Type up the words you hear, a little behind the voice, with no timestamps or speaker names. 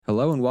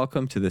Hello and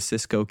welcome to the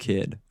Cisco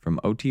Kid from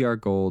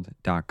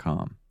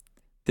OTRGold.com.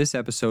 This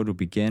episode will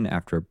begin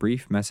after a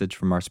brief message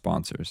from our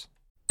sponsors.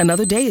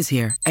 Another day is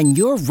here, and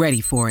you're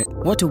ready for it.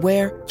 What to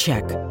wear?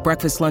 Check.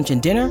 Breakfast, lunch,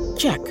 and dinner?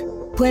 Check.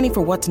 Planning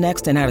for what's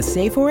next and how to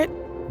save for it?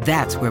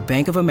 That's where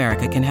Bank of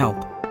America can help.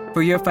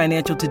 For your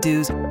financial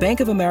to-dos,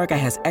 Bank of America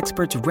has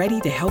experts ready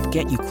to help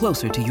get you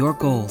closer to your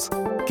goals.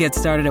 Get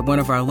started at one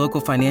of our local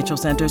financial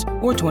centers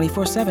or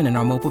 24/7 in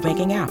our mobile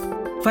banking app.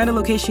 Find a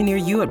location near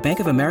you at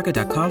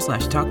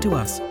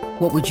bankofamerica.com/talktous.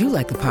 What would you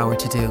like the power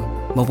to do?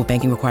 Mobile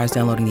banking requires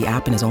downloading the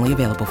app and is only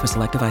available for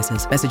select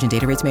devices. Message and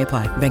data rates may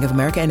apply. Bank of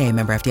America N.A.,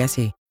 member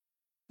FDIC.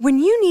 When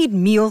you need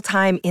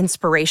mealtime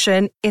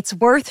inspiration, it's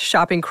worth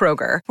shopping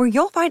Kroger, where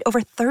you'll find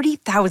over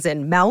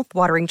 30,000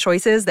 mouth-watering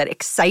choices that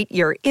excite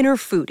your inner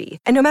foodie.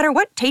 And no matter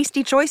what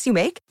tasty choice you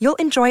make, you'll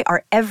enjoy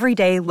our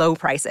everyday low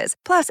prices,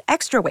 plus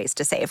extra ways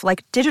to save,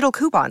 like digital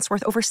coupons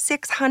worth over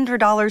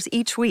 $600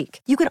 each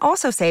week. You can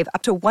also save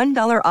up to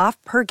 $1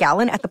 off per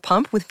gallon at the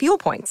pump with fuel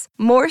points.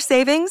 More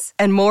savings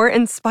and more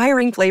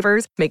inspiring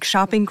flavors make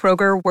shopping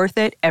Kroger worth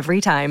it every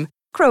time.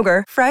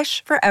 Kroger,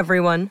 fresh for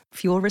everyone.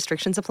 Fuel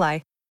restrictions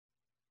apply.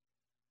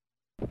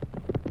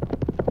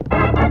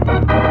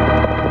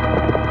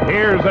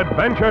 Here's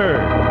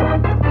adventure.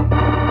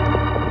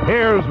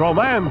 Here's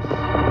romance.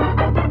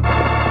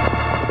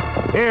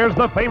 Here's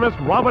the famous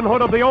Robin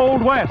Hood of the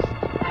Old West.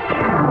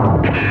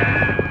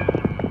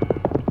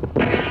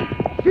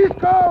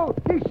 Cisco,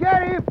 the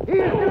sheriff, he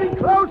is getting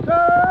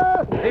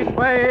closer. This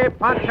way,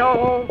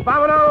 Pancho,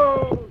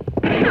 vámonos.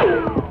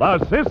 The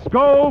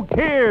Cisco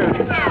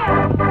Kid.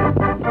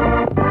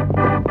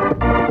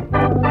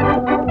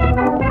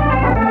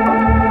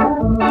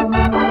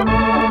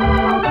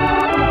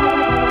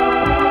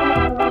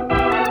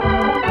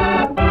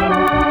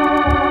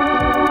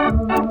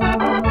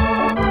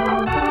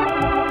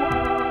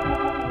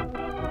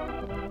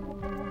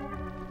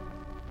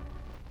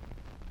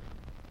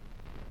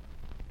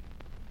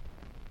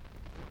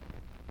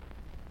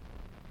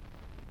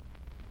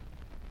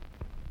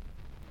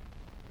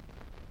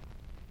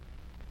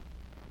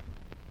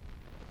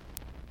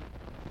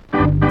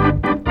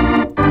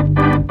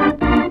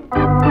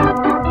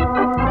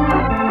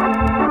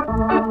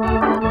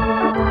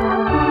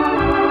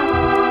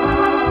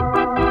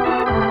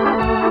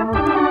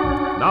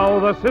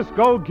 The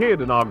Cisco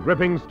Kid in our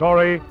gripping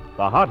story,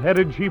 The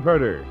Hot-Headed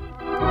Sheepherder.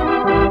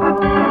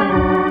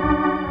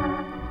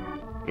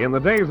 In the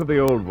days of the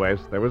Old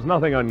West, there was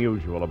nothing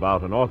unusual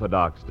about an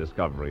orthodox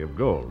discovery of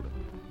gold.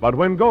 But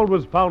when gold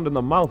was found in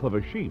the mouth of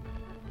a sheep,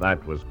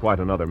 that was quite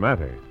another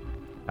matter.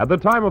 At the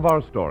time of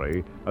our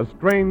story, a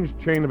strange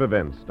chain of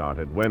events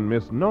started when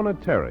Miss Nona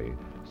Terry,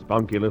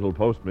 spunky little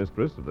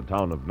postmistress of the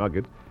town of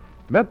Nugget,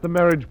 met the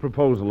marriage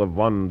proposal of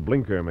one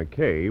Blinker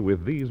McKay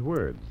with these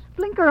words.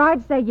 Blinker,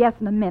 I'd say yes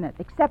in a minute,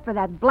 except for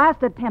that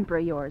blasted temper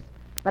of yours.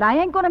 But I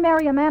ain't going to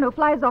marry a man who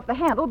flies off the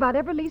handle about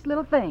every least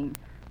little thing.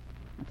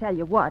 I'll tell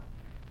you what,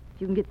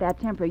 if you can get that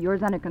temper of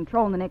yours under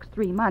control in the next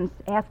 3 months,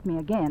 ask me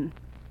again.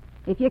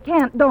 If you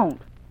can't,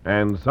 don't.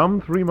 And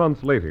some 3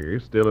 months later,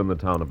 still in the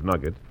town of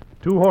Nugget,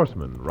 two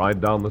horsemen ride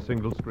down the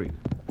single street.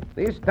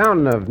 This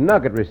town of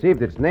Nugget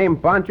received its name,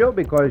 Pancho,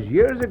 because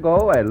years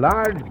ago a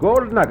large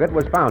gold nugget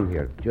was found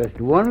here. Just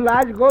one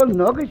large gold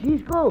nugget,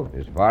 Cisco?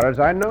 As far as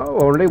I know,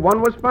 only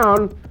one was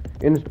found,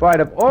 in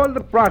spite of all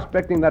the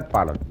prospecting that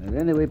followed. And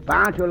anyway,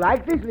 Pancho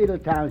likes this little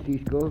town,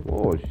 Cisco.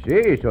 Oh,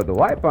 see, so do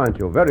I,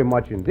 Pancho, very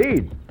much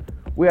indeed.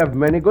 We have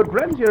many good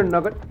friends here in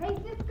Nugget. Hey,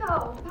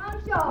 Cisco,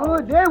 Pancho. Oh,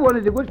 they're one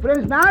of the good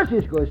friends now,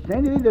 Cisco.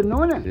 Senorita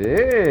Nona.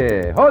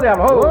 Sí. Ho,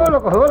 diablo,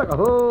 ho.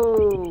 Ho.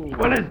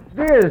 Buenos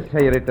dias,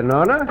 Senorita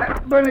Nona.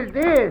 Buenos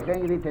dias,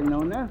 Senorita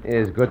Nona.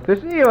 It's good to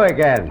see you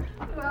again.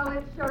 Well,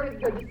 it sure is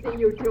good to see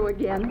you two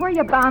again. Where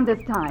you bound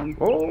this time?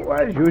 Oh,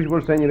 as usual,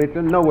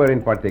 Senorita, nowhere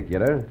in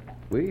particular.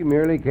 We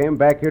merely came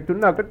back here to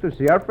Nugget to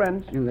see our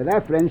friends. And let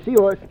our friends see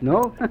us,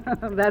 no?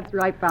 That's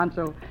right,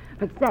 Pancho.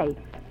 But say,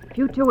 if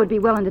you two would be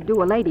willing to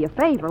do a lady a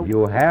favor...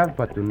 You have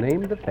but to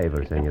name the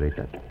favor,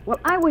 Senorita. Well,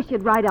 I wish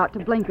you'd ride out to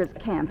Blinker's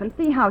camp and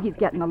see how he's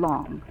getting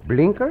along.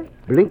 Blinker?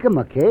 Blinker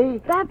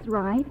McKay? That's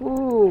right.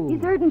 Oh.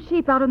 He's herding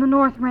sheep out in the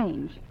North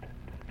Range.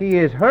 He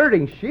is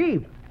herding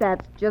sheep.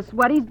 That's just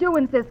what he's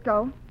doing,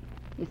 Cisco.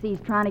 You see,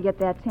 he's trying to get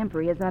that temper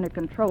he has under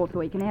control so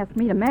he can ask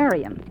me to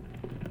marry him.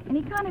 And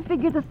he kind of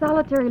figured the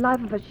solitary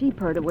life of a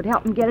sheepherder would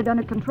help him get it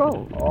under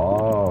control.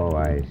 Oh,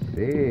 I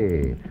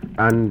see.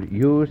 And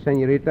you,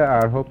 Senorita,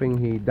 are hoping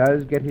he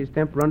does get his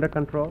temper under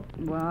control?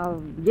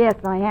 Well, yes,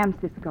 I am,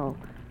 Cisco.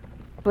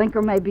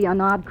 Blinker may be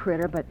an odd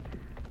critter, but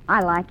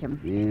I like him.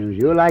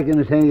 Yes, you like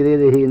him,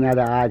 Senorita. He's not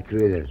an odd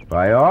critter.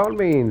 By all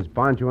means,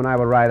 Pancho and I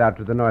will ride out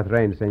to the North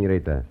Range,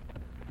 Senorita.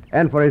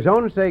 And for his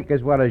own sake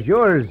as well as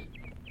yours,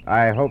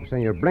 I hope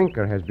Senor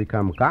Blinker has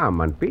become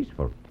calm and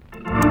peaceful.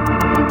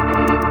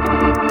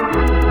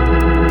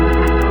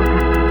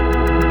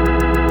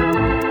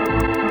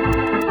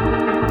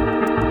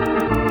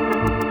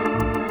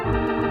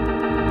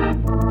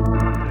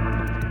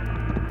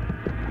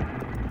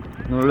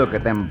 Look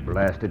at them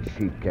blasted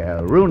sheep,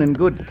 Cal, ruining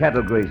good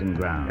cattle grazing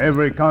ground.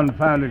 Every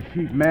confounded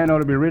sheep man ought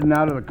to be ridden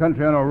out of the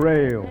country on a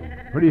rail.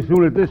 Pretty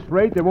soon at this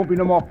rate, there won't be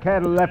no more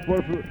cattle left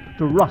for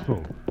to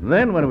rustle.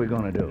 Then what are we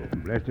going to do?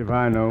 Blessed if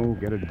I know.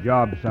 Get a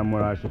job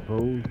somewhere, I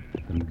suppose.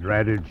 Some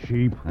dratted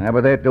sheep.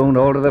 But that don't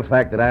alter the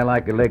fact that I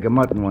like a leg of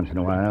mutton once in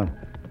a while.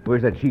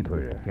 Where's that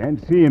sheepherder?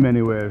 Can't see him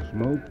anywhere,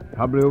 Smoke.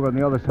 Probably over on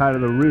the other side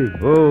of the ridge.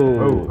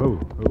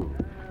 Oh.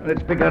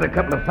 Let's pick out a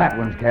couple of fat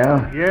ones,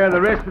 Cal. Yeah, the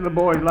rest of the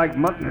boys like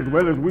mutton as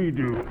well as we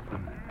do.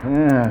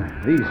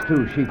 Yeah, these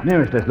two sheep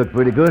nearest us look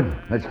pretty good.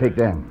 Let's take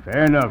them.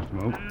 Fair enough,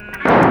 Smoke.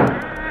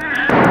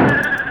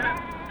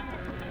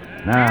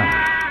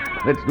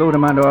 Now, let's load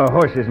them onto our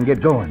horses and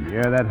get going.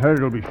 Yeah, that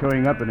herder will be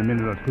showing up in a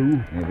minute or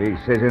two. If he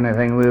says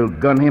anything, we'll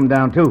gun him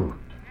down, too.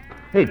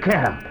 Hey,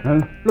 Cal. Huh?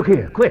 Look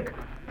here, quick.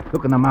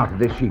 Look in the mouth of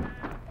this sheep.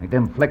 Like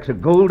them flecks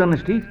of gold on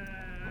his teeth?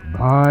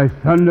 By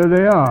thunder,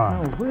 they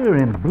are. Oh, where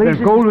in blazes?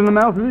 There's gold in the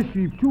mouth of this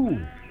sheep, too.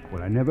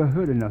 Well, I never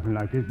heard of nothing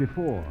like this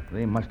before.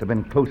 They must have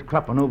been close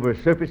cropping over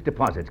surface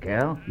deposits,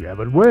 Cal. Yeah,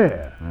 but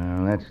where?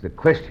 Well, that's the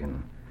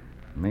question.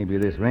 Maybe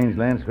this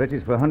rangeland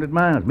stretches for 100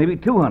 miles, maybe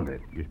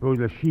 200. You suppose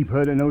the sheep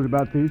herder knows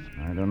about this?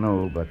 I don't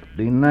know, but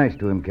be nice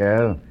to him,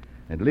 Cal.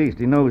 At least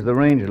he knows the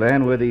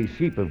rangeland where these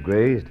sheep have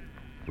grazed.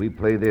 If we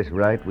play this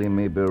right, we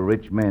may be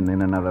rich men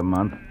in another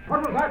month.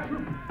 What was that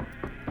shooting?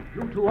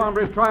 You two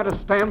hombres trying to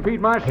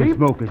stampede my Hey, sheep?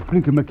 Smoke, it's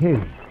Blinker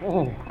McKay.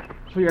 Oh,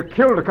 so you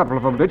killed a couple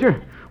of them, did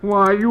you?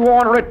 Why, you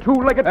ornery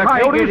two-legged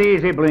coyotes. Take it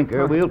easy,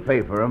 Blinker. We'll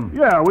pay for them.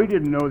 Yeah, we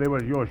didn't know they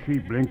was your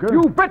sheep, Blinker.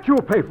 You bet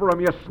you'll pay for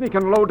them, you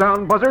sneaking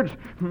low-down buzzards.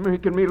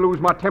 Making me lose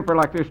my temper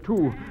like this,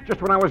 too,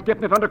 just when I was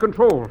getting it under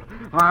control.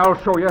 I'll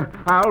show you.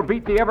 I'll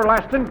beat the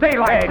everlasting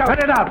daylight. Hey,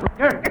 cut it out,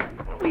 Blinker.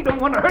 We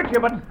don't want to hurt you,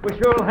 but we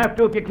sure will have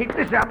to if you keep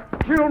this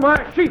up. Kill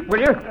my sheep,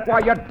 will you? Why,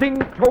 you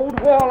ding-toed,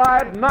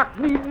 wall-eyed,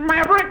 knock-kneed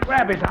maverick.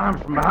 Grab his arms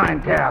from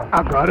behind, Cal.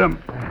 I got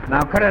him.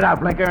 Now cut it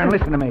out, Blinker, and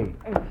listen to me.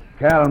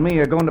 Cal and me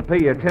are going to pay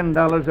you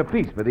 $10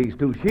 apiece for these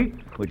two sheep,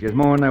 which is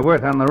more than they're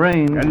worth on the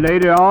range. And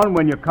later on,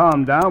 when you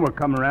calm down, we'll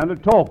come around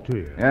and talk to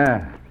you.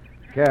 Yeah.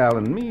 Cal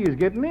and me is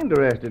getting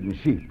interested in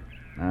sheep.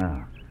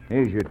 Now,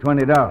 here's your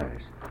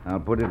 $20. I'll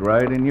put it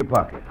right in your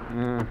pocket.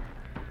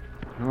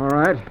 All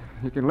right.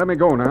 You can let me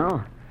go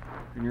now.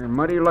 And you're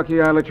mighty lucky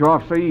I let you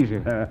off so easy.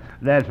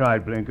 That's right,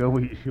 Blinker.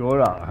 We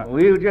sure are.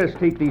 We'll just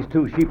take these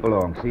two sheep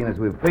along, seeing as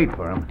we've paid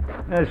for them.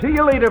 See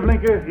you later,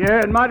 Blinker.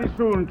 Yeah, and mighty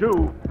soon,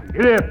 too.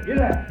 Get up. Get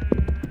up.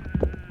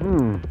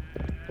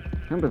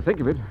 Come to think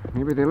of it,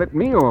 maybe they let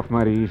me off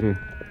mighty easy.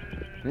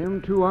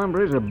 Them two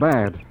hombres are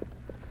bad.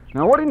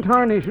 Now, what in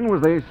tarnation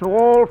was they so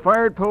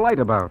all-fired polite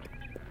about?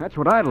 That's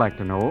what I'd like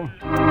to know.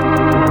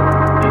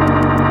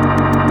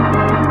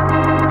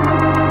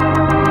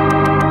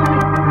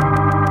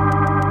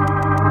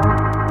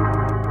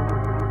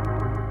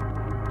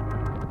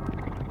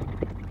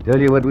 Tell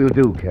you what we'll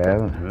do,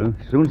 Cal. Huh?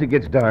 As soon as it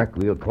gets dark,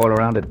 we'll call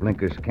around at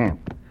Blinker's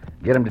camp.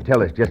 Get him to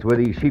tell us just where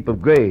these sheep have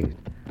grazed.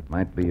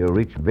 Might be a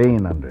rich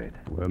vein under it.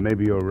 Well,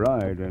 maybe you're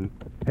right. And,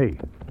 hey,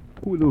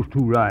 who are those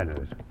two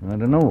riders? I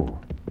don't know.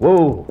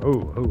 Whoa.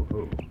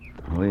 Oh.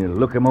 We'll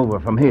look him over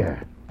from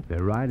here.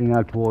 They're riding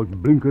out towards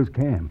Blinker's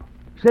camp.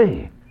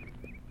 Say,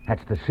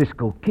 that's the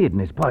Cisco Kid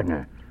and his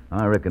partner.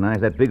 I recognize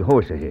that big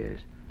horse of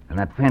his and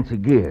that fancy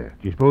gear.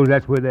 Do you suppose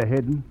that's where they're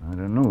heading? I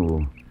don't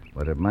know,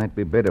 but it might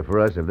be better for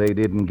us if they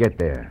didn't get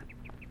there.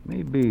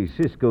 Maybe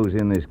Cisco's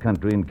in this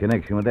country in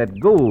connection with that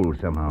gold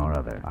somehow or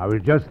other. I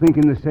was just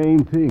thinking the same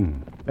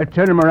thing. Let's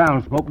turn him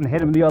around, Smoke, and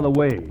head him the other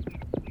way.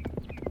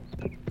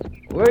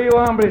 Where are you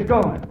hombres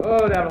going?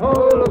 Oh, that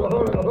ho!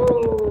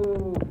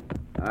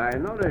 I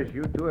notice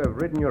you two have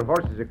ridden your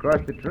horses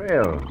across the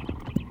trail.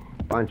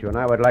 Pancho and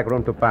I would like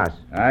room to pass.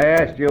 I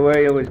asked you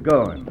where you was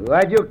going.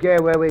 Why do you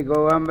care where we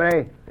go,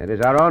 hombre? It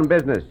is our own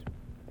business.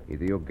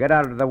 Either you get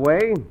out of the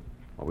way,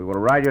 or we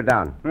will ride you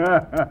down.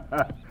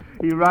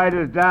 He ride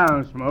us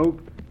down,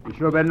 Smoke. You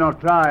sure better not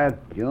try it.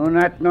 You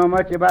not know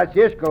much about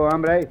Cisco,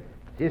 hombre.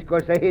 Cisco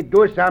say he'd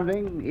do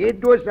something.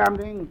 He'd do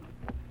something.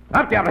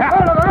 Up there, come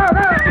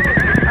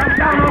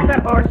down off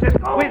that horse,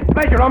 Cisco. With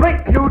pleasure,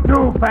 hombre. You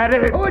too,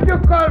 fatty. Who would you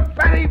call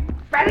fatty?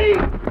 Fatty?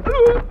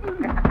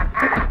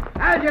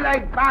 How'd you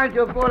like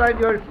Pancho full on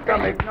your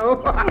stomach,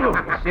 no?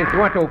 Since you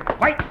want to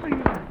fight,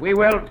 we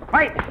will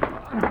fight.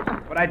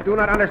 But I do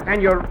not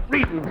understand your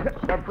reasons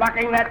for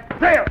blocking that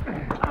trail.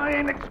 I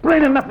ain't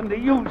explaining nothing to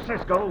you,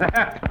 Cisco.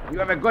 You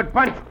have a good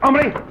punch,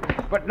 hombre,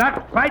 but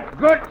not quite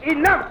good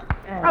enough.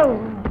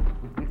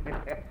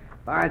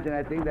 Pancho,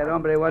 I think that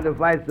hombre wants to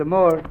fight some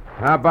more.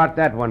 How about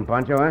that one,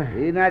 Pancho, huh?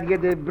 He not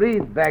get the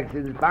breathe back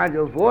since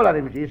Pancho fall on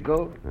him,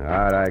 Cisco.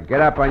 All right,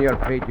 get up on your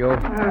feet, you.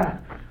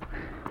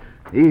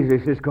 Easy,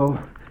 Cisco.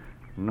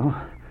 No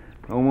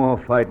more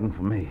fighting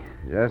for me.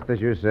 Just as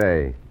you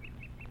say.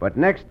 But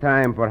next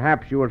time,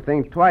 perhaps you will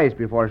think twice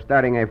before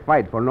starting a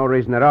fight for no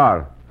reason at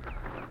all.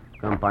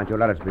 Come, Pancho,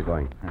 let us be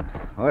going.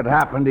 What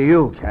happened to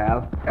you,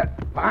 Cal?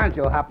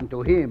 Pancho happened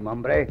to him,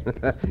 hombre.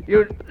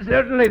 You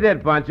certainly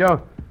did,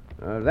 Pancho.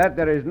 That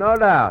there is no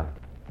doubt.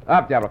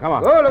 Up, Diablo, come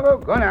on.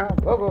 Go now.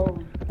 Go.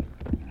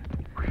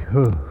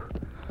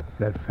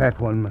 That fat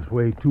one must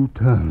weigh 2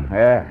 tons.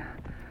 Yeah.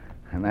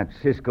 And that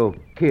Cisco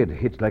kid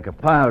hits like a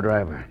pile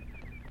driver.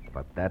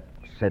 But that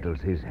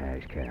settles his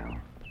hash, Cal.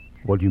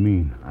 What do you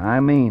mean? I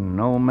mean,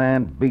 no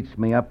man beats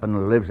me up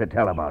and lives to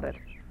tell about it.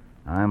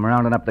 I'm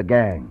rounding up the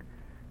gang.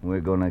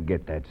 We're gonna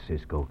get that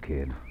Cisco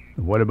kid.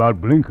 What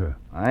about Blinker?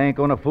 I ain't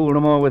gonna fool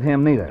no more with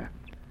him, neither.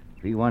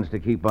 If he wants to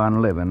keep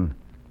on living,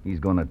 he's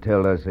gonna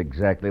tell us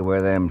exactly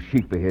where them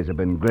sheep of his have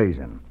been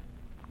grazing.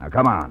 Now,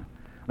 come on.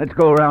 Let's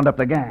go round up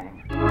the gang.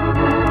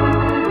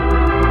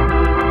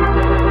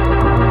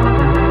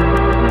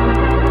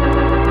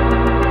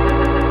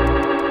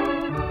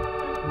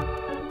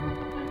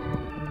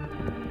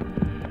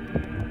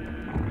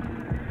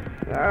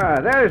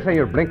 There's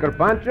Senor Blinker,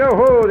 Pancho.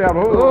 Who,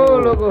 diablo? Oh,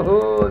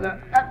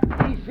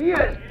 look, he see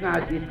us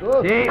now,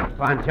 Cisco. Si,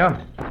 Pancho.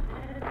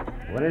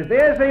 What is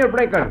this, Senor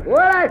Blinker?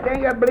 What I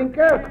Senor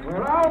Blinker?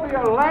 Well, I'll be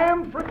a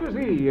lamb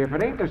fricassee if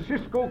it ain't the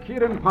Cisco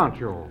Kid and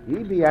Pancho.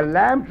 He be a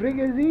lamb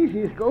fricassee,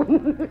 Cisco.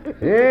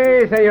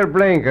 Si, Senor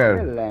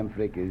Blinker. Lamb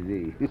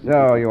fricassee.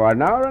 So, you are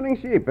now running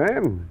sheep,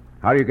 eh?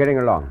 How are you getting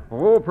along?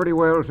 Oh, pretty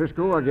well,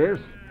 Cisco, I guess.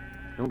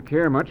 Don't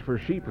care much for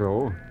sheep,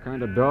 though.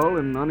 Kind of dull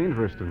and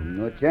uninteresting.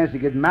 No chance to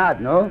get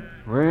mad, no?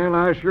 Well,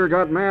 I sure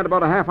got mad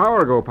about a half hour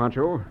ago,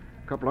 Pancho.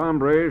 A couple of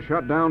hombres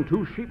shot down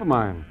 2 sheep of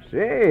mine.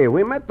 Si,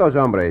 we met those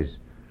hombres.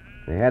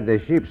 They had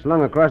their sheep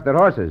slung across their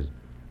horses.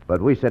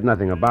 But we said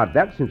nothing about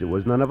that since it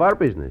was none of our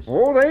business.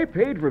 Oh, they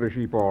paid for the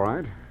sheep, all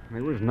right. They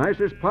was nice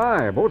as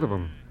pie, both of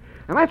them.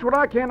 And that's what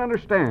I can't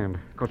understand,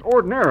 because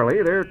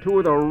ordinarily they're 2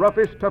 of the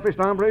roughest, toughest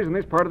hombres in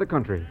this part of the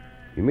country.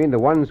 You mean the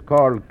ones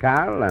called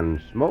Cal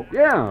and Smoke?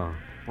 Yeah.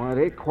 Why,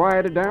 they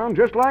quieted down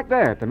just like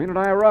that the minute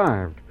I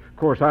arrived. Of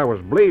course, I was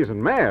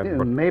blazing mad,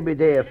 but... Maybe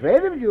they're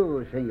afraid of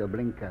you, Senor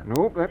Blinker.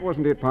 Nope, that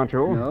wasn't it,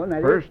 Pancho. No,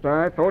 not First,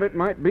 I thought it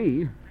might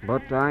be,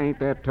 but I ain't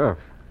that tough.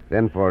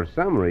 Then for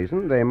some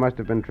reason, they must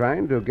have been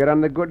trying to get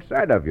on the good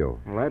side of you.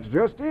 Well, that's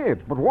just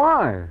it. But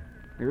why?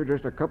 They're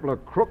just a couple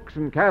of crooks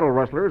and cattle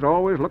rustlers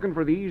always looking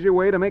for the easy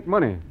way to make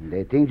money.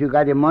 They think you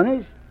got your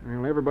monies?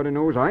 Well, everybody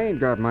knows I ain't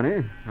got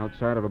money,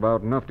 outside of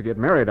about enough to get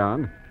married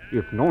on,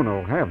 if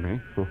Nona'll have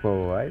me.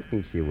 Oh, I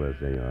think she will,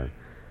 senor.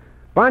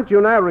 Pancho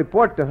and I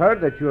report to her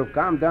that you have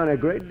calmed down a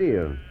great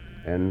deal.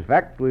 In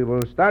fact, we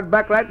will start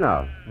back right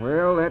now.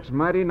 Well, that's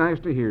mighty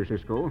nice to hear,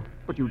 Cisco.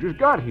 But you just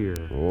got here.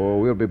 Oh,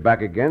 we'll be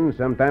back again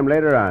sometime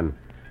later on.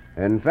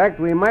 In fact,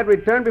 we might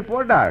return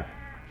before dark.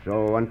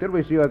 So until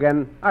we see you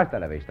again, hasta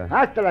la vista.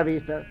 Hasta la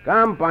vista.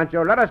 Come,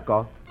 Pancho, let us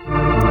go.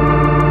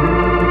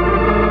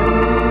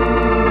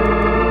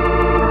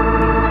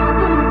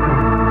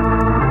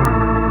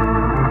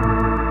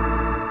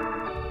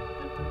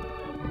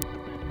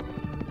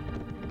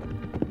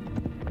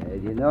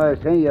 No,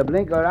 Senor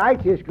Blinker, all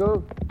right,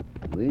 Cisco.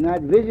 We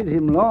not visit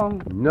him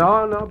long.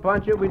 No,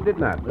 Pancho, we did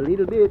not. A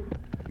little bit.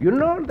 You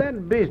know,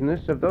 that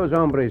business of those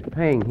hombres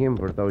paying him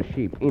for those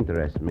sheep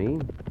interests me.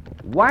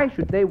 Why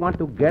should they want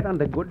to get on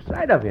the good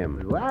side of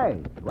him?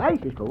 Why? Why,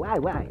 Cisco? Why?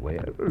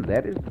 Well,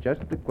 that is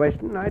just the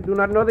question I do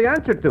not know the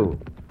answer to.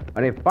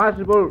 And if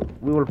possible,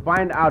 we will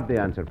find out the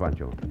answer,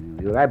 Pancho.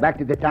 You right back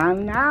to the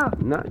town now?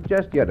 Not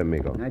just yet,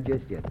 amigo. Not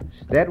just yet.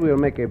 Instead, we'll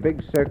make a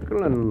big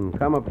circle and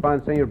come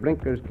upon Senor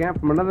Blinker's camp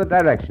from another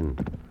direction.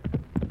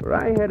 For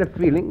I had a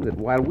feeling that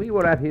while we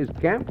were at his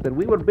camp, that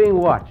we were being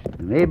watched.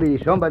 Maybe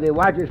somebody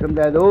watches from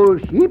that old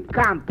sheep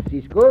camp,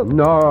 Cisco.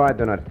 No, I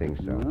do not think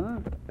so. Huh?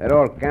 That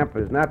old camp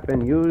has not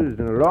been used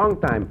in a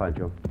long time,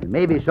 Pancho.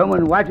 Maybe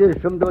someone watches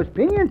from those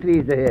pinyon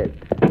trees ahead.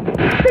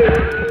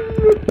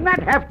 It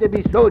not have to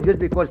be so just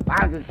because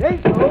Pancho says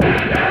so.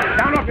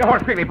 Down off your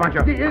horse quickly,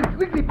 Pancho.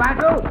 Quickly,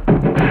 Pancho.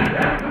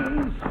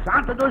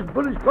 Santa, those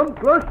bullets come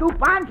close to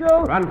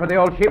Pancho. Run for the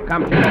old sheep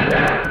camp,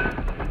 Chico.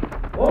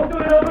 Won't do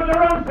it over the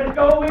run,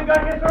 Cisco. We've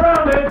got you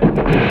surrounded.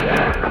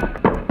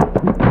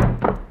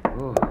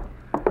 Oh,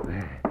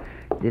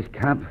 this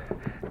camp,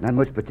 not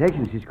much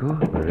protection, Cisco.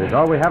 It is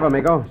all we have,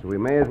 amigo, so we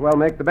may as well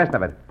make the best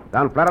of it.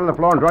 Down flat on the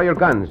floor and draw your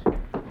guns.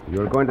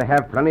 You're going to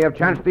have plenty of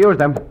chance to use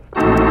them.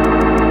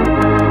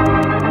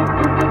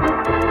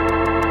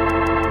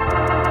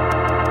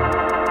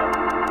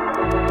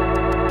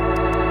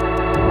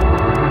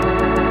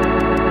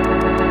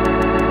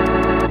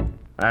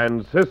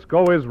 And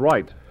Cisco is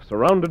right.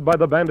 Surrounded by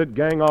the bandit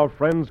gang, our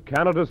friends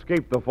cannot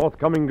escape the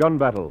forthcoming gun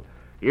battle.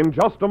 In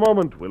just a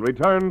moment, we'll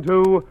return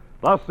to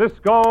the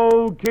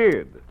Cisco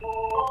Kid.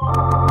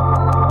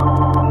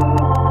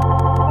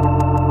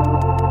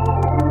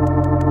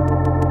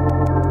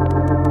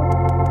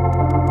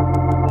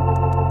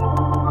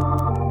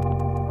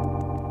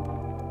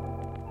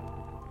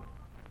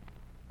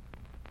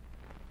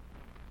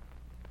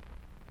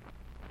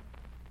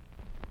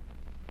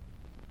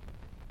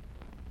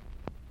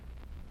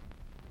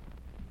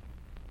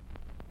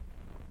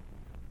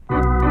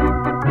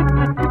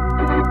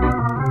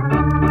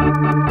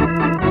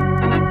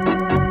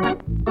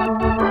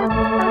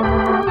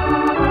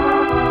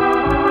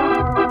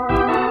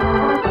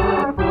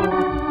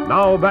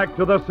 Now back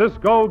to the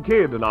Cisco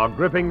Kid and our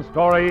gripping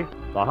story,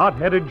 The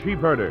Hot-Headed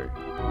Sheepherder.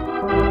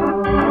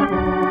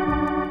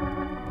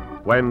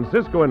 When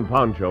Cisco and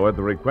Pancho, at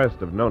the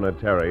request of Nona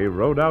Terry,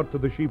 rode out to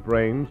the sheep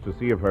range to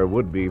see if her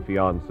would-be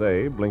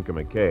fiancé, Blinker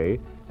McKay,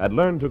 had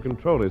learned to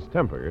control his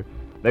temper,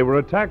 they were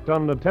attacked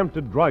on an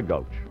attempted dry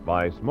gulch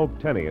by Smoke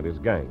Tenney and his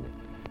gang.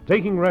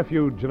 Taking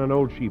refuge in an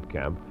old sheep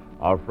camp,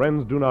 our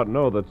friends do not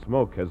know that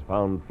Smoke has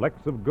found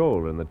flecks of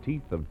gold in the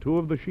teeth of 2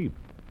 of the sheep,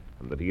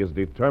 and that he is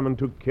determined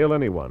to kill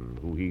anyone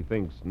who he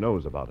thinks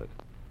knows about it.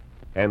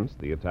 Hence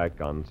the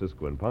attack on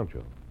Cisco and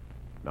Pancho.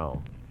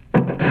 Now,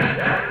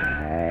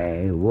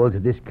 Hey, wall to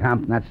this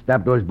camp, not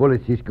stop those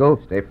bullets, Cisco.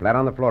 Stay flat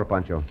on the floor,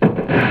 Pancho.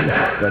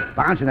 But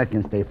Pancho not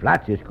can stay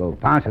flat, Cisco.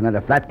 Pancho not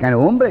a flat kind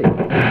of hombre.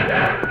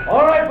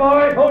 All right,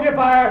 boys, hold your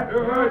fire.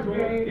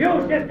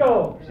 You,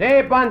 Cisco.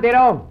 Say,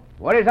 Bandito,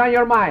 what is on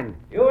your mind?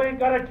 You ain't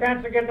got a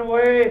chance of getting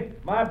away.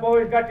 My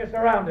boys got you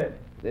surrounded.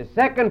 The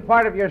second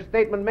part of your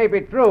statement may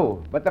be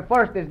true, but the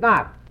first is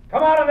not.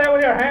 Come out of there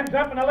with your hands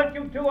up, and I'll let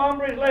you 2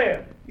 hombres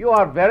live. You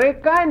are very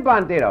kind,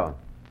 Bandito.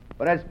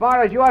 But as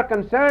far as you are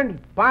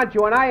concerned,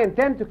 Pancho and I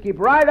intend to keep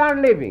right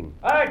on living.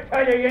 I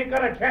tell you ain't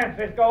got a chance,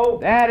 Cisco.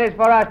 That is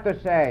for us to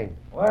say.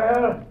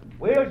 Well,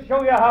 we'll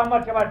show you how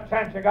much of a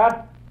chance you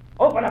got.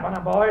 Open up on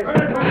them, boys.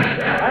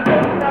 And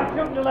don't stop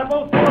shooting till they're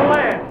both full of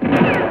land.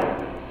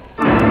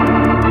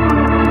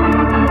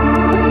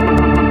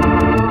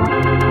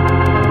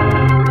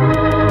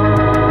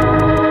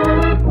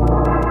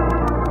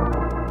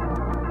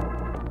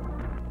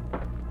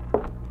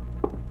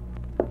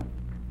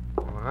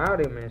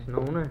 Howdy, Miss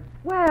Nona.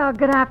 Well,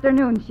 good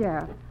afternoon,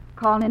 Sheriff.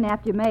 Calling in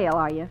after your mail,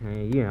 are you?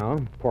 Yeah,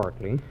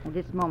 partly. At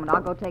this moment,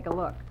 I'll go take a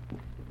look.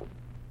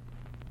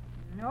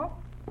 Nope.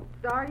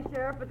 Sorry,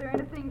 Sheriff, but there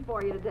ain't a thing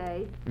for you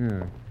today.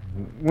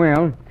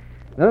 Well,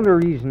 the other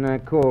reason I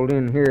called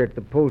in here at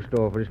the post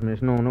office,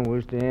 Miss Nona,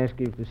 was to ask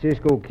if the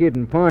Cisco Kid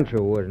and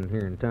Pancho wasn't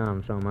here in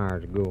town some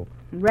hours ago.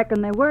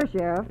 Reckon they were,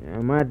 Sheriff.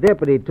 My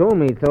deputy told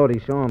me he thought he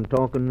saw him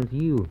talking with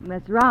you.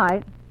 That's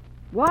right.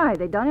 Why?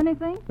 They done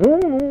anything? Oh,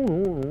 no.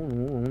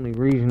 Only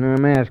reason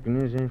I'm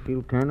asking is I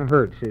feel kind of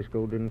hurt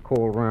Cisco didn't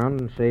call around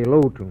and say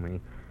hello to me.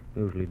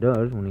 Usually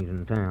does when he's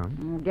in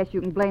town. I guess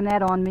you can blame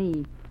that on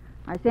me.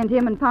 I sent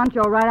him and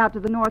Pancho right out to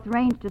the North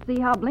Range to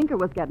see how Blinker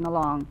was getting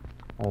along.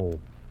 Oh.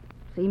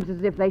 Seems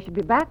as if they should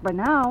be back by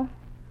now.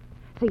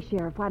 Say,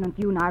 Sheriff, why don't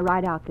you and I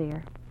ride out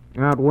there?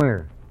 Out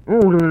where?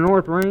 Oh, to the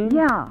North Range?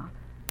 Yeah.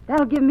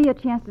 That'll give me a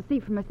chance to see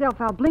for myself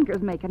how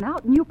Blinker's making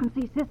out, and you can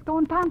see Cisco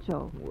and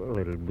Pancho. Well,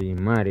 it'll be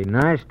mighty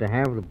nice to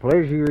have the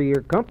pleasure of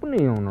your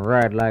company on a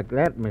ride like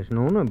that, Miss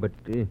Nona, but,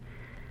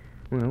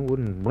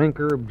 wouldn't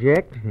Blinker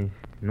object? He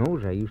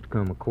knows I used to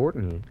come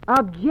a-courting you.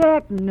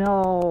 Object?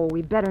 No,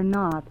 we better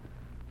not.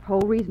 The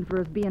whole reason for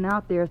us being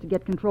out there is to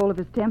get control of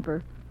his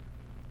temper.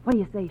 What do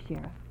you say,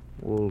 Sheriff?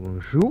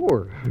 Well,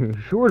 sure.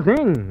 Sure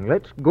thing.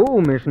 Let's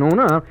go, Miss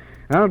Nona.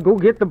 I'll go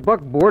get the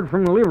buckboard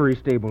from the livery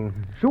stable.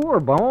 Sure,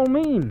 by all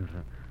means.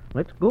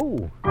 Let's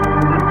go.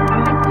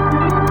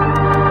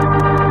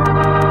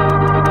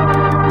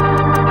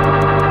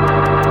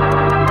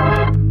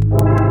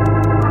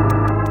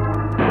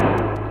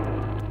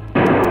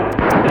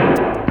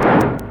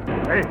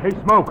 Hey,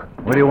 Smoke.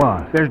 What do you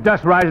want? There's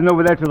dust rising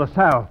over there to the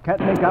south. Can't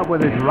make out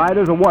whether it's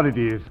riders or what it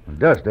is.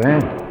 Dust, eh?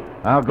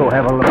 I'll go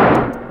have a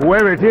look.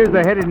 Where it is,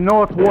 they're headed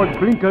north towards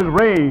Blinker's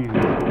range.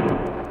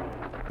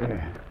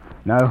 Yeah.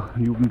 Now,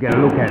 you can get a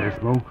look at it,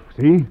 Smoke.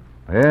 See?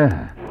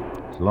 Yeah.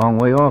 It's a long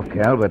way off,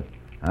 Cal, but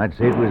I'd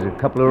say it was a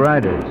couple of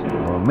riders.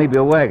 Or maybe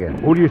a wagon.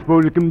 Who do you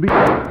suppose it can be?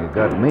 You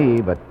got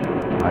me, but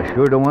I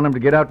sure don't want them to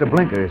get out to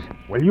Blinkers.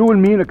 Well, you and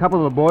me and a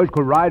couple of the boys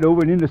could ride over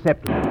and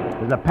intercept them.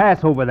 There's a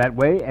pass over that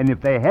way, and if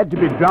they had to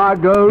be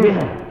Dargos...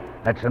 Yeah,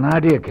 that's an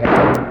idea,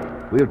 Cal.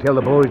 We'll tell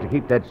the boys to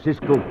keep that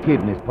Cisco Kid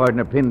and his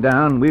partner pinned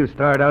down. We'll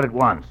start out at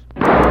once.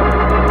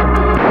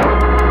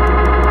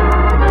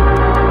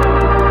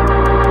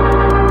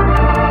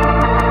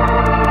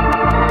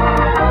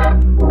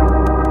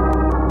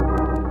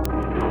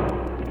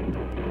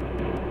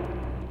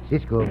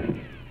 Cisco,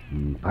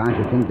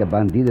 Pancho think the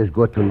bandidos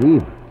got to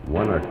leave.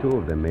 One or two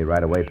of them may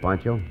ride away,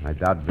 Pancho. I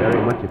doubt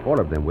very much if all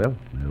of them will.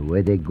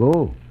 Where they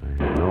go?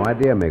 I have no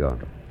idea, amigo.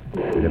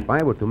 But if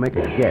I were to make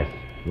a guess...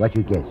 What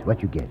you guess?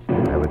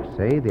 I would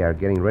say they are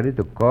getting ready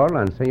to call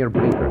on Senor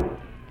Blinker.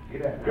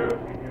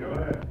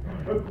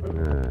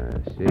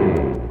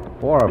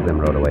 See. 4 of them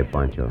rode away,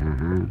 Pancho.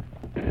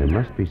 There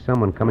must be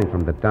someone coming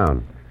from the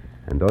town.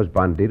 And those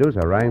bandidos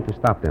are riding to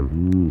stop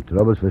them.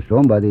 Troubles for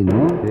somebody,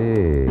 no?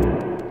 See.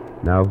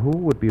 Now, who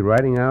would be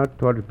riding out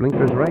towards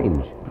Blinker's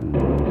range?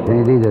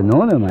 Senorita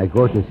Nona might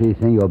go to see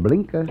Senor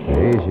Blinker.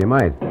 Yes, she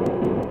might.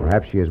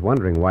 Perhaps she is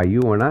wondering why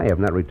you and I have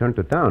not returned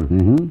to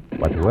town.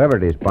 But whoever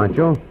it is,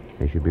 Pancho,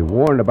 they should be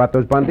warned about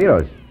those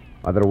bandidos.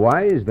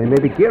 Otherwise, they may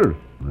be killed.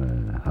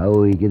 How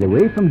will we get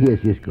away from here,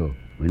 Cisco?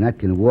 We not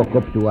can walk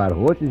up to our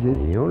horses.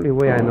 The only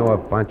way I know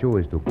of, Pancho,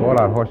 is to call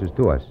our horses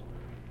to us.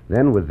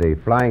 Then, with the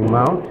flying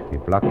mount,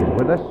 if luck is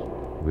with us,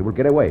 we will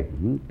get away.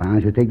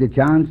 Pancho take the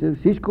chance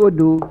if Cisco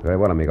do. Very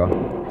well, amigo.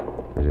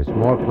 There's a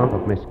small clump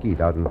of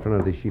mesquite out in front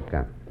of the sheep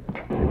camp.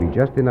 It'll be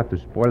just enough to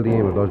spoil the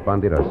aim of those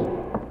bandidos.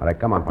 All right,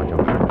 come on, Pancho.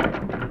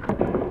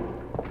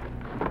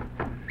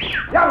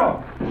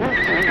 Diablo!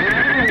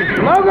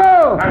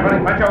 Logo! Start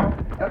running, Pancho.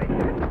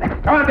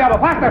 Come on, Diablo,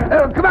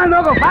 faster! Come on,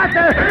 Logo,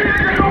 faster!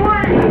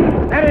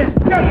 That is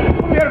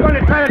just what you're going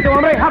to try to do,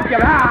 hombre. Hop you.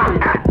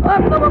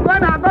 Up, Logo, go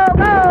now, go!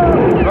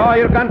 Draw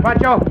your gun,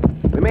 Pancho.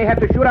 We may have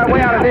to shoot our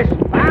way out of this.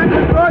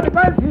 Pancho, draw the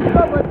gun,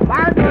 Cisco, but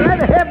Pancho,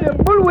 let have the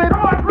bullwhip.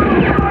 I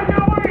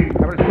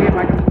will see if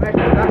I can smash the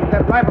top of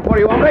that rifle for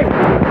you, hombre.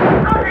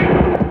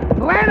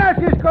 Buena,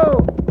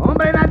 Cisco.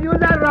 Hombre, not use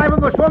that rifle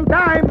for some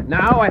time.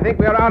 Now I think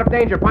we are out of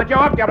danger, Pancho.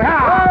 Up you. Oh,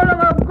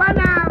 Logo, go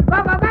now,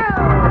 go, go, go!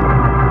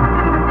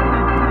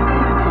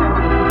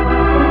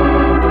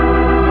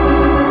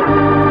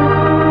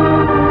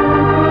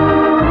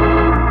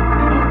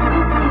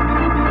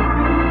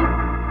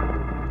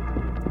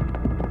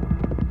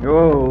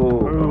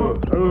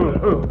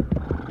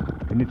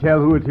 Can you tell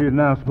who it is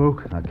now,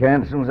 Smoke? I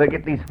can as soon as I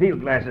get these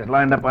field glasses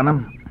lined up on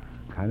them.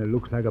 Kind of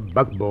looks like a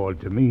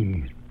buckboard to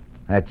me.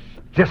 That's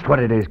just what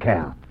it is,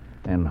 Cal.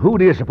 And who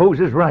do you suppose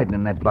is riding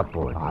in that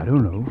buckboard? I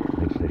don't know.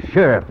 It's the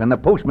sheriff and the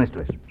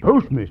postmistress.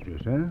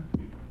 Postmistress, huh?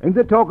 Ain't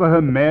there talk of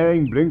her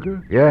marrying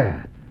Blinker?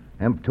 Yeah.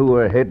 Them two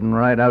are heading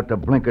right out to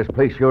Blinker's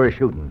place you're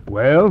shooting.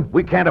 Well?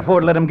 We can't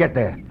afford to let them get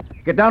there.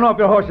 Get down off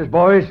your horses,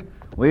 boys.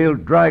 We'll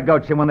dry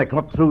gouge them when they come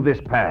up through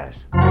this pass.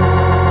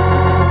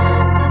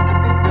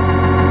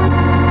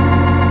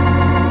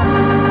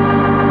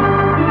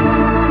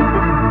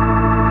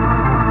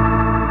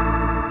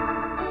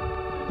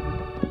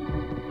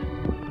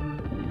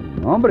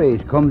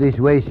 Hombres come this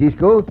way,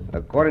 Cisco.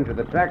 According to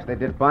the tracks, they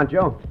did,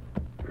 Pancho.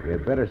 We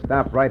had better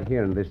stop right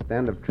here in this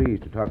stand of trees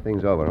to talk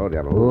things over. Hold,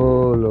 Diablo.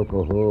 Oh,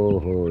 Loco,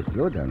 ho.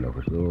 Slow down,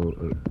 Loco, slow.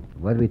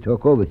 What do we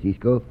talk over,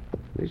 Cisco?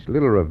 This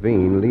little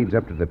ravine leads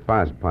up to the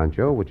pass,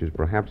 Pancho, which is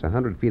perhaps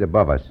 100 feet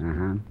above us.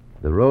 Uh-huh.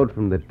 The road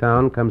from the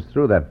town comes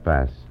through that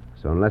pass.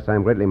 So unless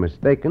I'm greatly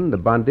mistaken, the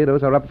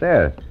bandidos are up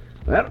there.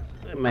 Well,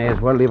 we may as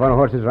well leave our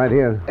horses right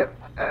here.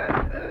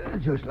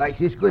 Just like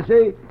Cisco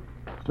say.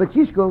 But,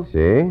 Cisco,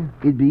 See?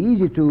 it'd be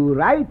easy to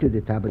ride to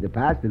the top of the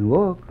pass than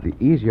walk. The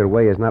easier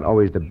way is not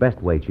always the best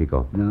way,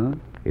 Chico. No?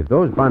 If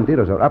those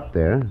bandidos are up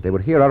there, they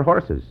would hear our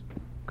horses.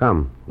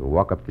 Come, we'll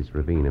walk up this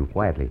ravine and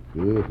quietly.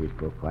 Yes,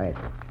 Cisco,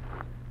 quietly.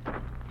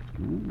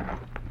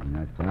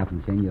 Not far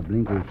from Senor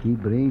Blinker's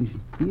sheep range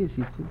here,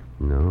 Cisco.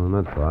 No,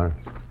 not far.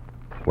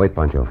 Wait,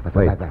 Pancho.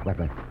 Wait. What?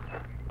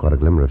 Caught a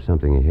glimmer of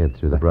something ahead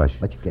through the brush.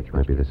 What you catch?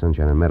 Might be the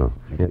sunshine and metal.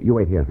 Yeah, you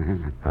wait here.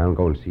 Uh-huh. I'll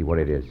go and see what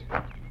it is.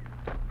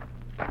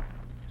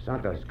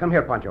 Santos, come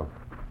here, Pancho.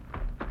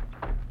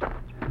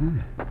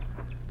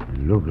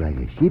 Look like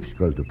a sheep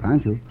skull to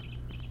Pancho.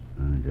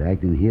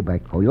 Dragged in here by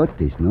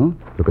coyotes, no?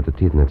 Look at the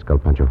teeth in that skull,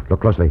 Pancho.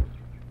 Look closely.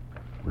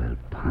 Well,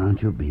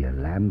 Pancho be a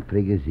lamb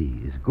frigazy.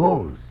 It's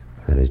goals.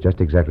 That is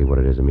just exactly what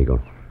it is, amigo.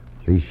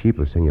 These sheep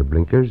of Senor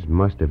Blinker's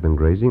must have been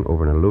grazing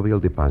over an alluvial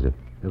deposit.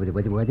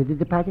 What is the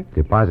deposit?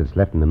 Deposits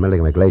left in the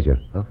Milligame Glacier.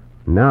 Oh?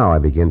 Now I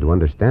begin to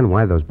understand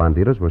why those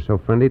bandidos were so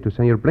friendly to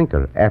Senor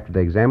Blinker after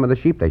they examined the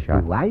sheep they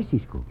shot. Why,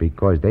 Cisco?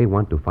 Because they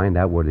want to find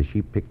out where the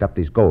sheep picked up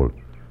this gold.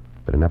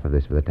 But enough of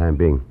this for the time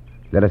being.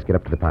 Let us get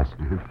up to the pass.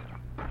 Uh-huh.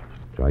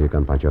 Draw your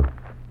gun, Pancho.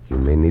 You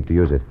may need to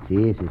use it.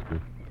 Si,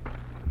 Cisco.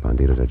 The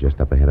bandidos are just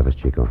up ahead of us,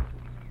 Chico.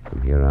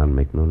 From here on,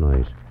 make no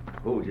noise.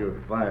 Hold your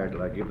fire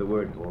till I give the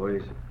word,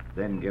 boys.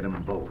 Then get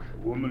them both.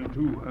 Woman,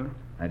 too, huh?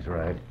 That's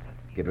right.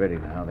 Get ready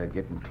now. They're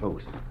getting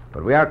close.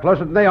 But we are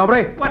closer than they,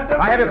 hombre. What the...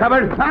 I have you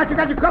covered. Pancho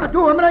got you covered, too,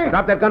 hombre.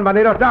 Drop that gun,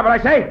 bandido. Drop it, I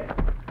say.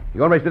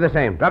 You hombres do the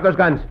same. Drop those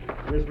guns.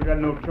 Guess we got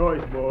no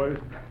choice, boys.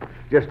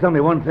 Just tell me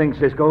one thing,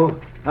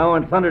 Cisco. How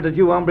in thunder did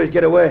you hombres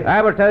get away?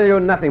 I will tell you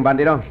nothing,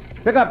 bandido.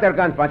 Pick up their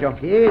guns, Pancho.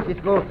 Si,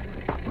 Cisco.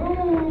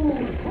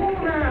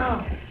 Move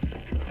now.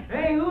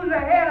 Hey, who's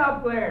ahead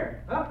up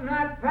there? Up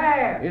not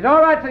fast. He's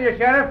all right, Senor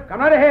Sheriff. Come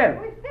right ahead.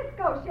 Where's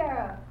Cisco,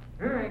 Sheriff?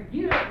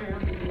 Get up there.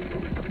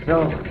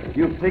 So,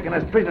 you've taken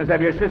us prisoners,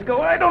 have you,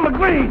 Cisco? I don't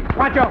agree.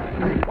 Pancho,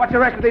 what's the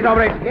rest of these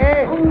hombres?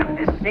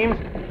 It seems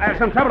I have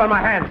some trouble on my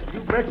hands. You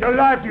bet your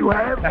life you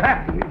have.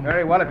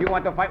 Very well, if you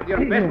want to fight with your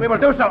fist, we will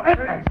do so.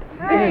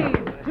 Hey,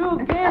 2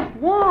 against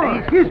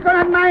 1. Cisco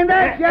not mind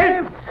that,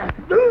 Sheriff.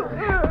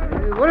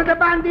 One of the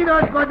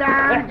bandidos go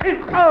down.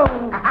 Oh.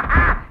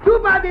 2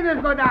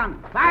 bandidos go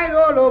down. 5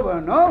 all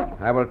over, no?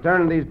 I will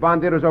turn these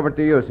bandidos over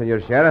to you,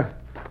 Senor Sheriff.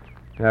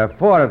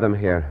 4 of them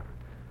here.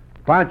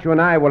 Pancho and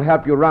I will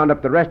help you round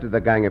up the rest of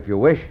the gang if you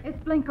wish. Is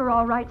Blinker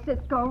all right,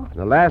 Cisco?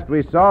 The last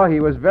we saw,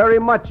 he was very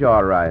much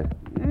all right.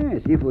 Yeah,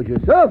 see for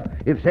yourself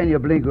if Senor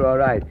Blinker all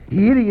right.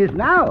 Here he is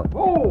now.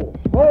 Oh.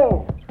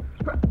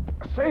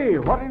 Say,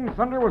 what in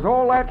thunder was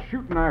all that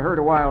shooting I heard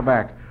a while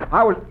back?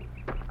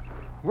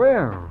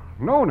 Well,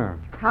 Nona.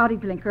 Howdy,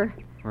 Blinker.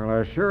 Well,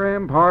 I sure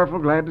am powerful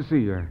glad to see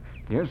you.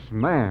 Yes,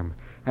 ma'am.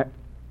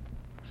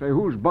 Say,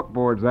 whose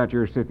buckboard's that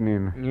you're sitting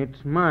in?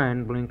 It's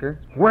mine, Blinker.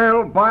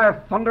 Well, by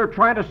thunder,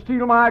 trying to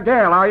steal my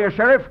gal, are you,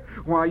 Sheriff?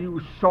 Why,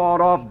 you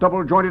sawed-off,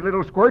 double-jointed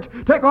little squirt.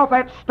 Take off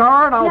that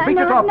star, and I'll beat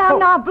you to a pulp.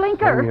 No,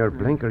 Blinker. Senor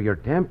Blinker, your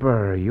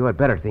temper. You had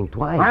better think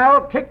twice.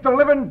 I'll kick the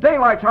living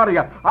daylights out of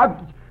you.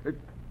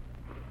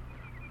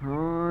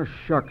 Oh,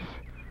 shucks.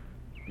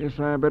 Guess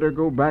I better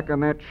go back on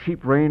that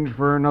sheep range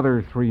for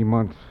another 3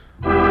 months.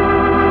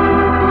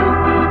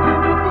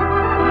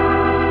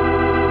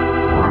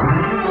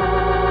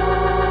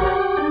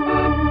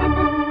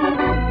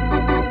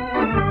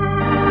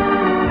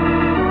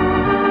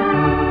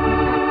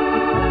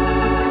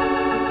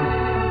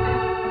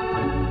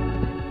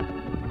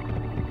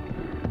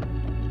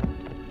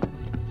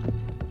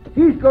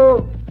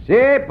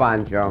 Si,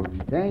 Pancho.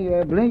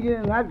 Senor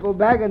Blinker not go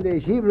back on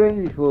the sheep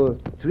range for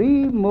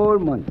 3 more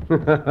months.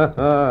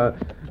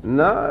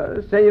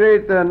 No,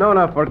 Senorita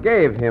Nona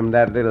forgave him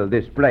that little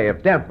display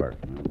of temper.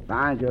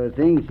 Pancho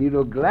thinks he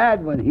look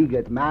glad when he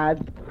get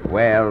mad.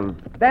 Well,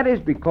 that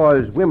is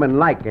because women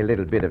like a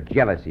little bit of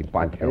jealousy,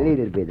 Pancho. A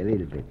little bit.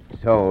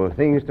 So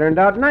things turned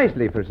out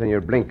nicely for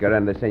Senor Blinker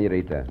and the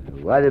Senorita.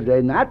 What if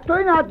they not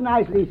turn out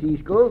nicely,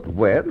 Cisco?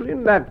 Well,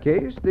 in that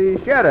case, the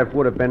sheriff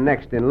would have been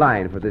next in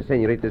line for the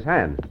Senorita's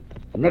hand.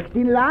 Next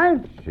in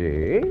line?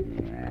 See?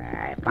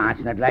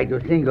 Pancho not like to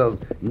think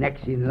of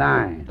next in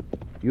line.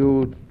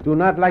 You do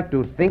not like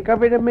to think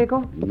of it,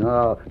 amigo?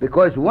 No,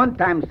 because one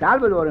time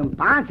Salvador and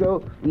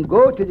Pancho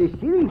go to the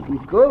city,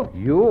 Cisco.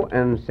 You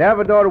and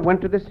Salvador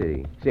went to the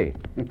city. See.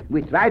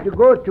 We tried to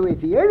go to a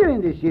theater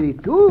in the city,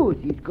 too,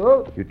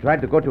 Cisco. You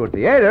tried to go to a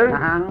theater?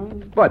 Uh-huh.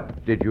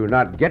 But did you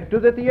not get to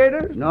the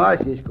theater? No,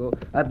 Cisco.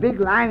 A big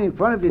line in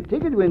front of the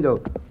ticket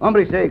window.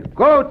 Hombre say,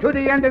 go to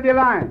the end of the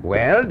line.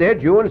 Well,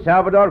 did you and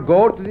Salvador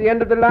go to the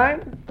end of the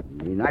line?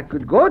 We not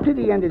could go to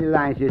the end of the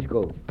line,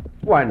 Cisco.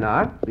 Why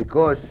not?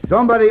 Because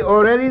somebody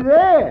already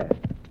there.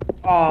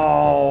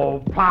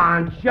 Oh,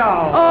 Pancho!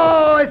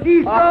 Oh,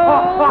 Cisco!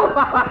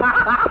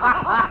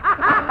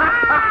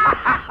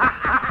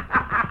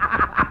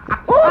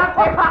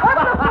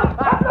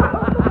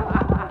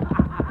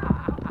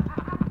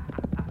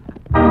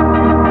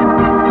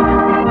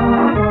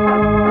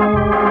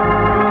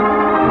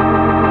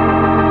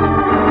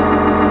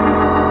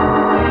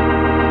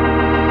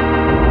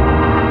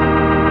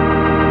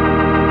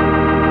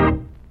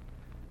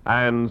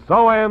 And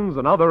so ends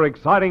another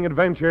exciting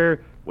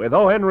adventure with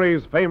O.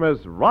 Henry's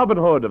famous Robin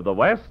Hood of the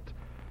West,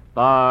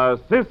 the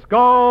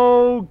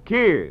Cisco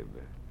Kid.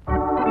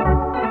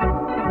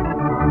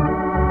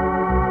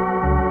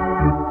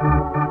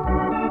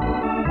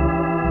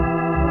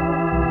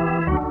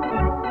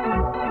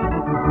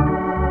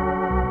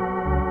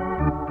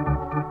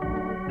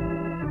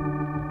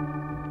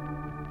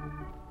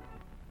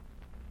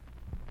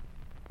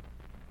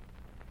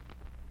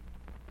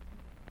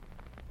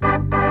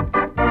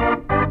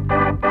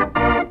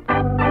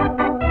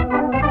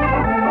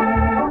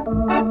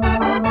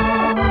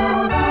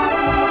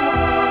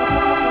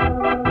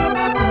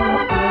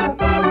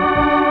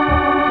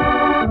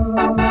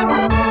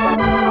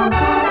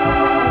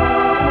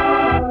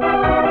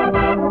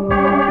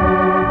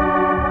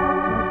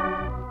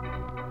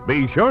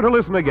 Be sure to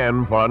listen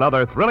again for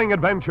another thrilling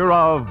adventure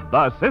of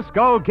the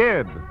Cisco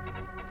Kid.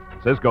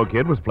 Cisco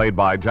Kid was played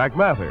by Jack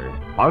Mather,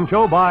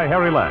 Pancho by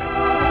Harry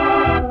Lang.